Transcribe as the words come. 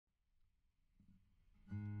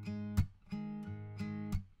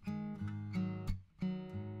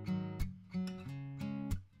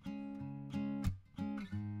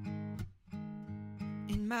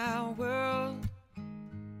my world.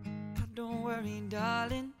 Don't worry,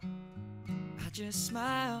 darling, I just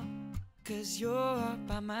smile, 'cause you're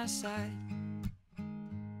by my side.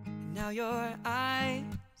 And now your eyes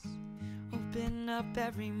open up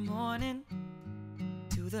every morning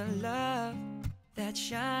to the love that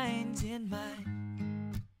shines in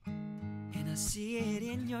mine, and I see it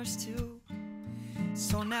in yours too.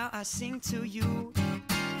 So now I sing to you,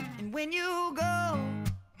 and when you go,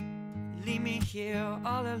 leave me here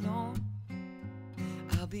all alone.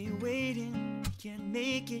 I'll be waiting, we can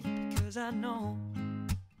make it, because I know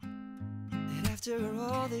that after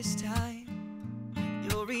all this time,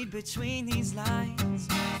 you'll read between these lines.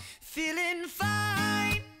 Feeling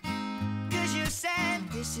fine, 'cause you said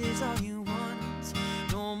this is all you want.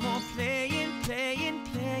 No more playing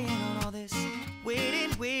on all this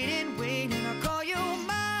waiting, waiting. I'll call you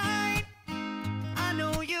mine. I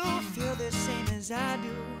know you feel the same as I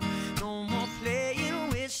do. No more playing,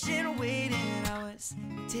 wishing, waiting. I was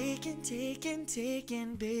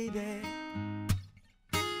taken, baby.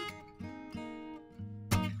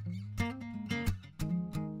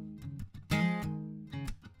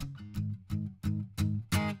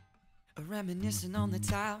 Reminiscing on the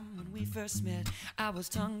time when we first met. I was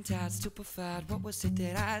tongue-tied, stupefied. What was it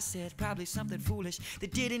that I said? Probably something foolish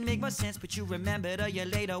that didn't make much sense. But you remembered a year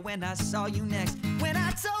later when I saw you next. When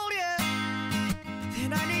I told you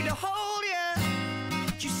that I need to hold you,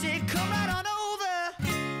 you said come right on over.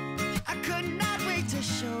 I could not wait to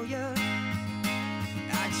show you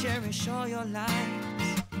I cherish all your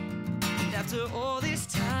lines. And after all this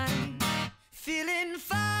time, feeling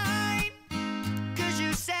fine, 'cause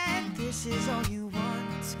you said this is all you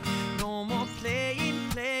want. No more playing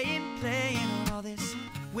on all this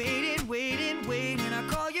waiting, waiting. I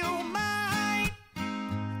call you mine.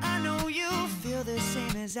 I know you feel the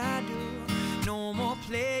same as I do. No more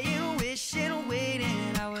playing, wishing,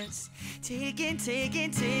 waiting. I was taken,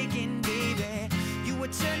 baby. You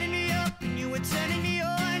were turning me up and you were turning me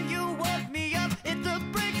on. You woke me up at the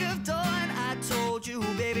break of dawn. I told you,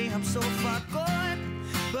 baby, I'm so far gone,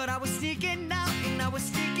 but I was sneaking out and I was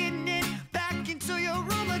sneaking in, back into your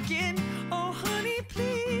room again. Oh honey,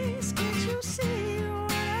 please, can't you see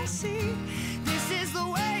what I see? This is the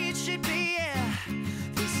way it should be, yeah.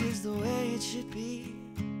 This is the way it should be.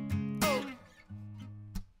 Oh,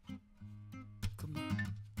 come on.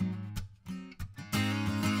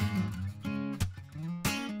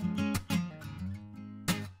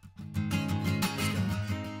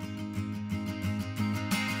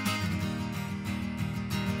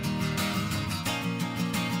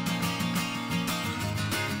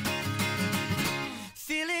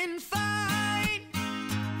 Feeling fine,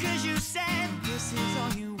 'cause you said this is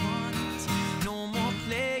all you want. No more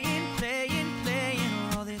playing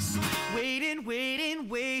on all this waiting,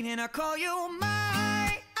 waiting. I call you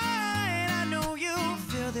mine. I know you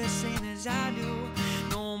feel the same as I do.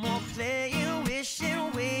 No more playing,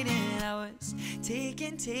 wishing, waiting. I was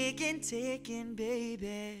taken,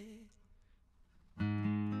 baby.